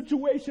up, the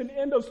situation,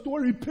 end of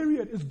story,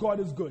 period, is God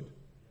is good.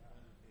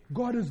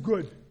 God is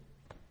good.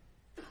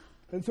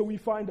 And so we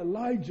find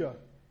Elijah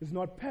is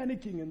not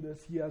panicking in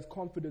this. He has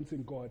confidence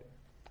in God.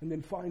 And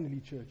then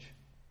finally, church,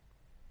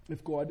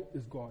 if God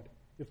is God,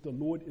 if the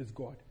Lord is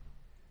God,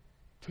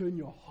 turn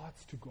your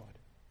hearts to God.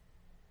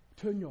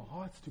 Turn your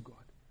hearts to God.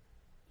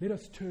 Let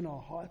us turn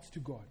our hearts to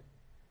God.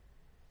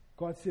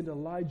 God sent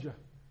Elijah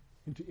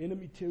into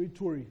enemy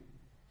territory.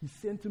 He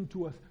sent him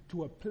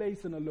to a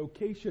place and a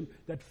location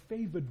that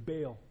favored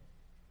Baal.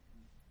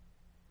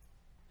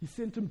 He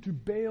sent him to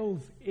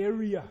Baal's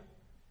area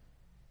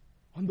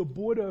on the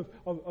border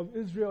of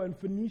Israel and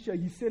Phoenicia.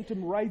 He sent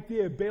him right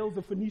there. Baal's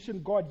a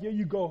Phoenician god. Here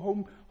you go.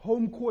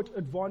 Home court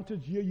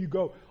advantage. Here you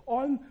go.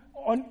 And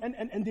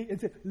they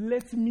said,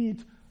 "Let's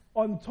meet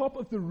on top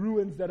of the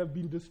ruins that have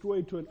been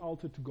destroyed to an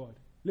altar to God.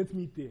 Let's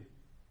meet there."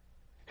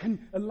 And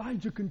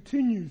Elijah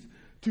continues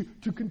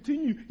he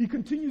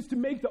continues to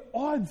make the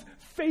odds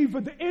favor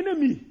the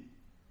enemy.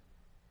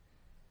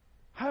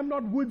 I'm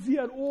not woodsy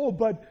at all,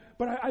 but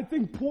I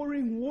think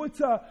pouring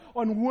water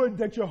on wood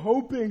that you're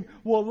hoping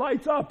will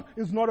light up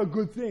is not a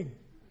good thing.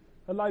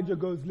 Elijah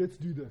goes, let's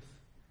do this.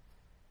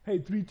 Hey,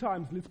 3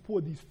 times, let's pour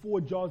these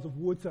 4 jars of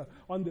water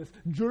on this.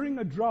 During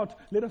a drought,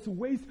 let us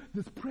waste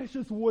this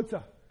precious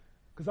water.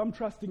 Because I'm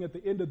trusting at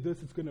the end of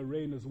this, it's going to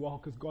rain as well,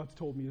 because God's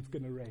told me it's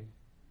going to rain.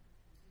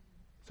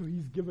 So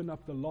he's given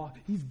up the law.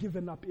 He's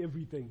given up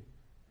everything.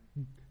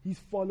 He's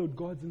followed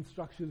God's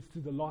instructions to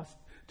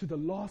the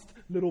last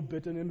little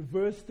bit. And in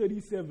verse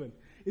 37,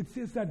 it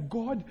says that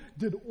God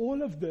did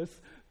all of this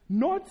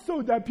not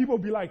so that people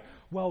be like,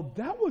 well,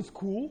 that was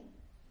cool.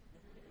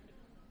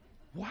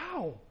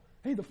 Wow.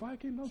 Hey, the fire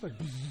came down. I was like,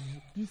 did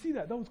you see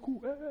that? That was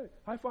cool. Hey,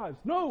 high fives.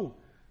 No.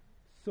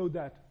 So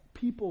that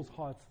people's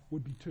hearts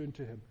would be turned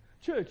to him.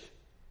 Church,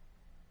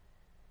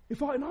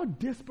 if in our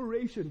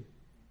desperation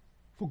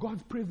for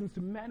God's presence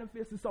to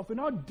manifest itself, in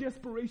our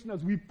desperation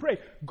as we pray,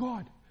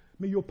 God,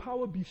 may your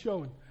power be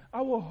shown.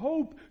 Our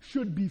hope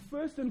should be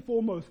first and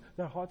foremost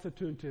that hearts are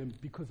turned to him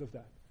because of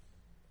that.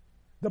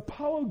 The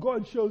power of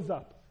God shows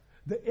up.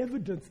 The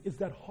evidence is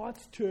that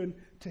hearts turn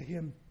to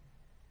him.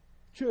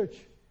 Church,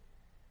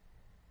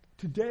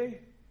 today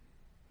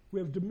we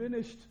have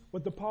diminished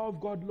what the power of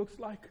God looks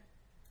like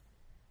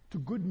to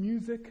good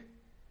music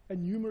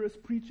and numerous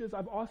preachers.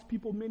 I've asked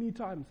people many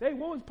times, hey,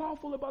 what was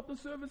powerful about the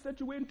service that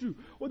you went to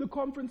or the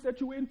conference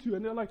that you went to?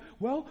 And they're like,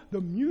 well,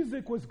 the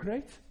music was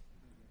great.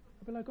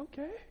 I'll be like,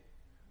 okay,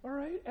 all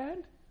right,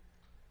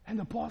 and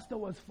the pastor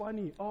was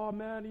funny. Oh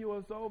man, he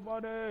was so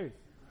funny.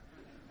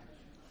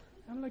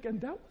 I'm like,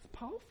 and that was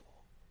powerful.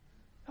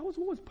 That was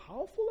what was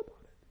powerful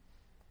about it.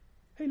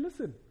 Hey,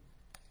 listen,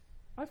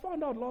 I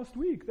found out last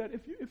week that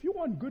if you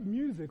want good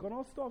music, on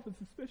our staff it's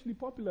especially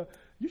popular,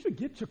 you should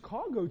get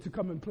Chicago to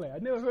come and play. I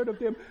never heard of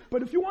them,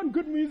 but if you want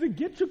good music,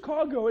 get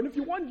Chicago. And if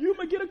you want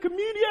humor, get a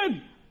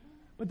comedian.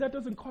 But that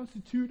doesn't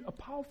constitute a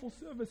powerful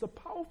service. A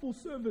powerful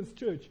service,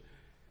 church,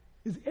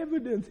 is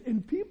evidence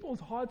in people's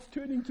hearts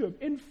turning to him.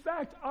 In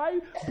fact,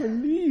 I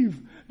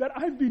believe that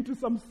I've been to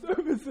some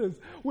services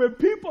where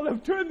people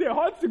have turned their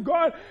hearts to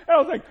God, and I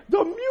was like,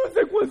 the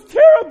music was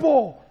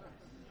terrible.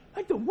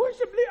 Like the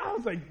worship leader, I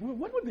was like,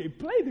 what would they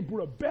play? They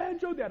brought a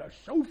banjo, they had a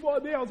shofar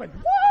there. I was like,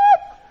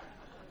 what?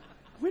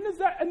 When is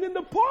that? And then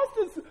the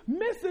pastor's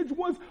message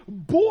was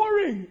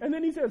boring. And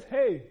then he says,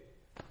 hey,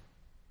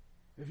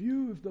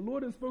 if the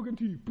Lord has spoken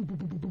to you,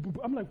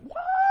 I'm like,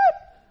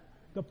 what?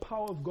 The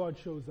power of God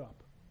shows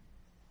up.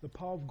 The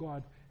power of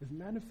God is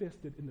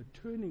manifested in the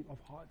turning of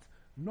hearts,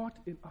 not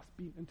in us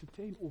being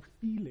entertained or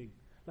feeling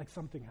like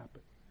something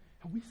happened.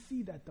 And we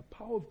see that the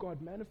power of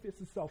God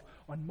manifests itself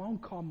on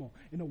Mount Carmel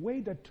in a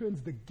way that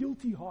turns the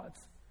guilty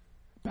hearts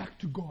back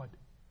to God.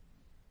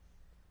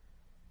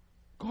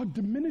 God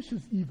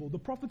diminishes evil. The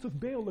prophets of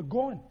Baal are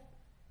gone.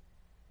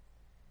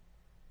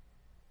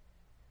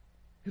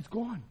 It's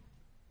gone.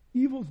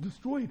 Evil's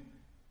destroyed.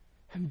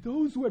 And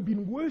those who have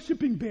been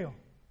worshiping Baal,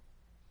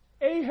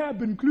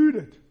 Ahab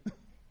included,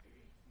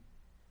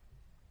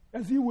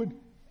 as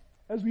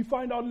we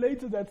find out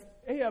later that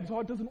Ahab's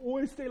heart doesn't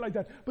always stay like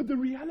that. But the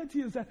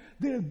reality is that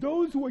there are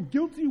those who are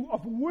guilty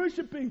of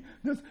worshiping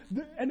this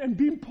and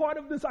being part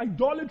of this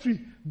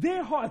idolatry.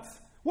 Their hearts,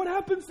 what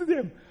happens to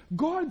them?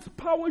 God's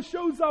power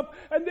shows up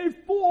and they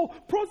fall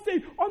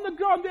prostrate on the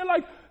ground. They're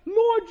like,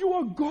 Lord, you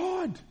are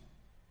God.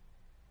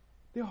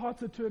 Their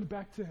hearts are turned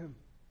back to him.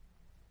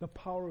 The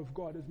power of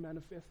God is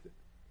manifested.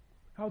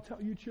 I'll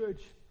tell you,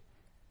 church,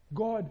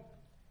 God,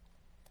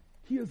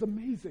 he is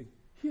amazing.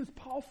 He is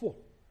powerful.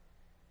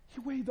 He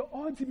weighed the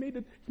odds. He made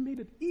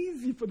it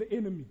easy for the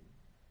enemy.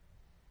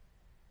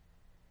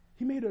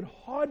 He made it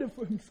harder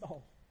for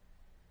himself.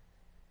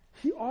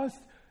 He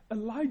asked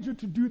Elijah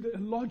to do the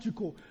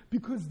illogical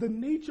because the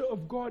nature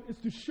of God is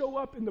to show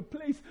up in the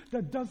place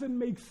that doesn't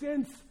make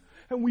sense.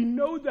 And we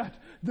know that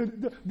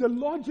the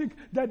logic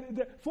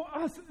that for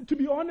us, to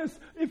be honest,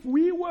 if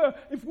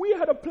we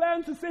had a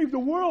plan to save the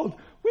world,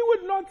 we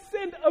would not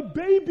send a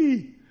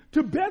baby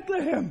to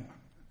Bethlehem.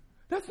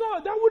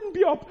 That wouldn't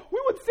be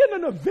we would send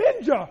an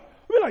Avenger.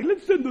 We're like,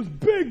 let's send this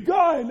big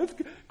guy.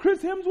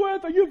 Chris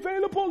Hemsworth, are you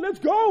available? Let's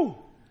go.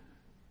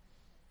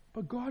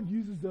 But God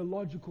uses the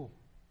logical.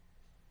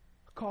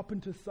 A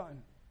carpenter's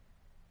son.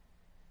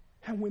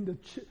 And when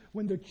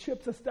the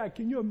chips are stacked,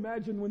 can you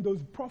imagine when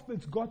those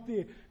prophets got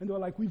there and they were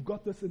like, we've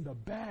got this in the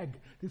bag.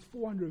 There's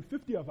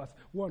 450 of us.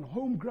 We're on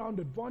home ground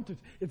advantage.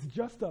 It's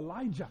just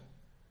Elijah.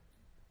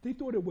 They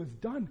thought it was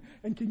done.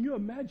 And can you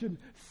imagine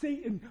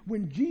Satan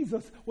when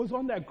Jesus was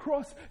on that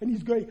cross and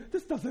he's going,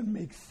 this doesn't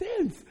make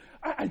sense.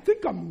 I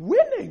think I'm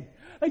winning.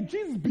 Like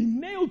Jesus being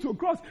nailed to a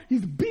cross.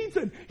 He's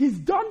beaten. He's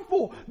done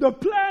for. The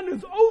plan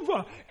is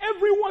over.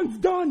 Everyone's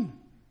done.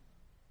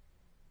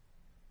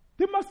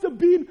 There must have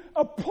been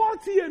a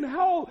party in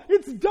hell.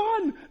 It's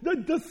done.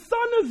 The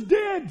son is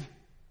dead.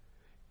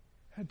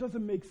 It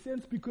doesn't make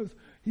sense because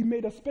he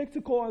made a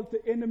spectacle of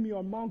the enemy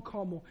on Mount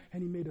Carmel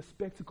and he made a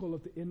spectacle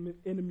of the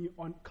enemy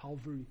on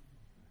Calvary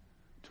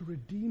to to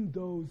redeem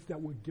those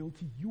that were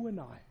guilty, you and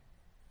I,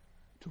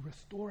 to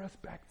restore us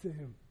back to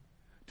Him,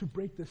 to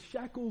break the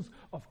shackles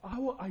of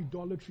our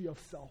idolatry of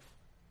self.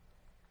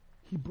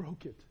 He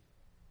broke it.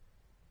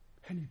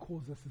 And He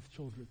calls us His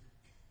children.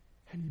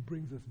 And He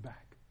brings us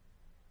back.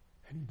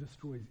 And He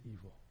destroys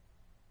evil.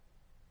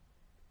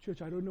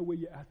 Church, I don't know where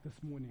you're at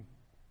this morning.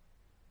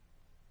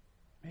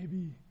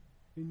 Maybe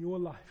in your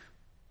life,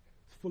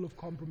 it's full of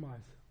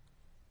compromise.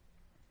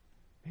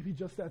 Maybe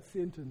just that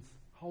sentence,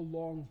 how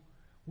long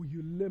will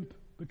you limp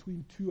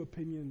between two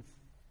opinions?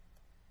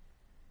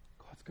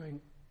 God's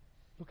going,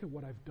 look at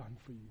what I've done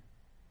for you.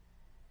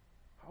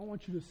 I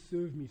want you to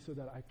serve me so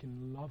that I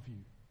can love you.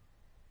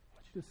 I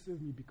want you to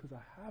serve me because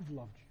I have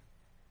loved you.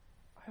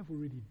 I have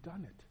already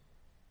done it.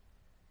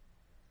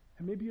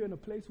 And maybe you're in a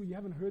place where you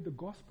haven't heard the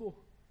gospel.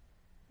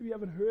 Maybe you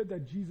haven't heard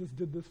that Jesus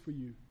did this for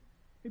you.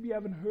 Maybe you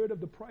haven't heard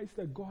of the price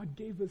that God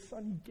gave His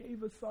Son. He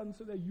gave His Son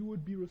so that you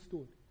would be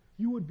restored.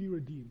 You would be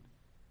redeemed.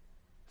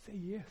 Say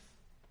yes.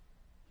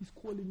 He's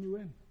calling you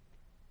in.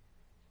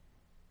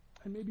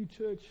 And maybe,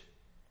 church,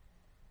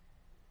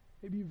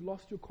 maybe you've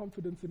lost your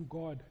confidence in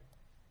God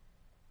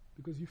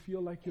because you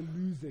feel like you're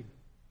losing.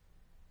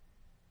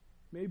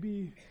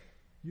 Maybe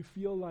you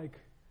feel like,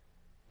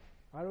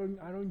 I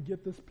don't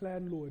get this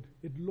plan, Lord.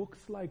 It looks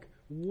like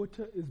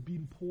water is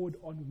being poured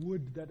on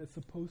wood that is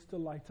supposed to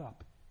light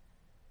up.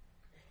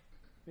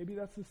 Maybe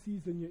that's the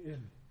season you're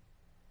in.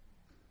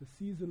 The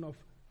season of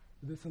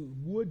this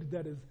wood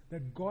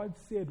that God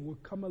said will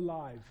come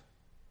alive.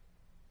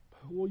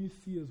 But all you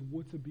see is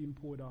water being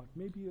poured out.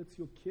 Maybe it's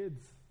your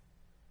kids.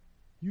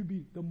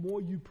 The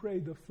more you pray,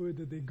 the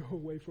further they go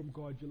away from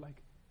God. You're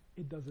like,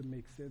 it doesn't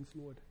make sense,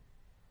 Lord.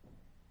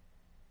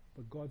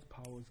 But God's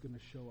power is going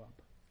to show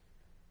up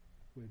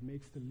where it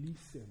makes the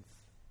least sense.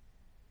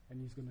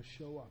 And He's going to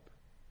show up.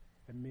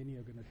 And many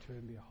are going to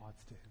turn their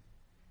hearts to Him.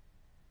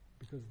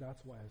 Because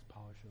that's why His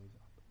power shows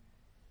up.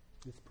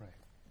 Let's pray.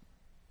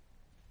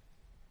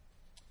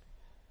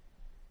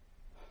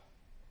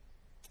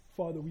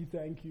 Father, we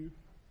thank you.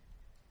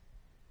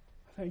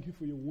 Thank you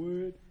for your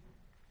word.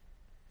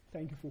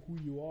 Thank you for who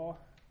you are.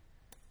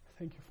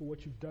 Thank you for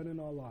what you've done in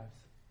our lives.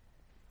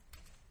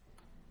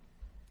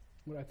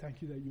 Lord, I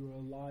thank you that you are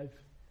alive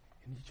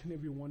in each and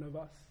every one of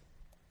us.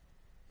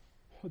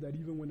 Lord, that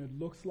even when it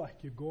looks like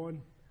you're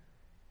gone,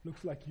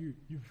 looks like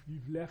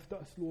you've left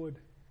us, Lord,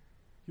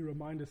 you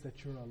remind us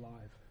that you're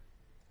alive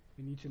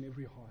in each and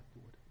every heart,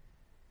 Lord.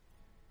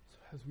 So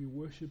as we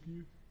worship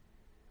you,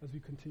 as we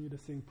continue to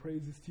sing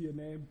praises to your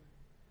name,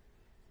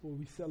 Lord,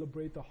 we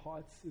celebrate the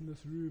hearts in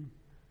this room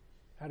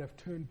that have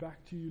turned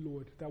back to you,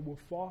 Lord, that were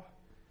far,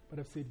 but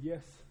have said,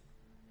 yes,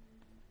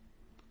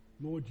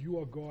 Lord, you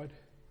are God.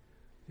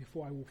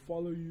 Therefore, I will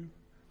follow you.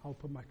 I'll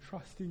put my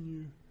trust in you,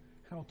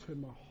 and I'll turn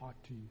my heart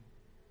to you.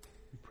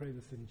 We pray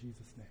this in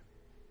Jesus'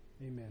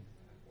 name. Amen.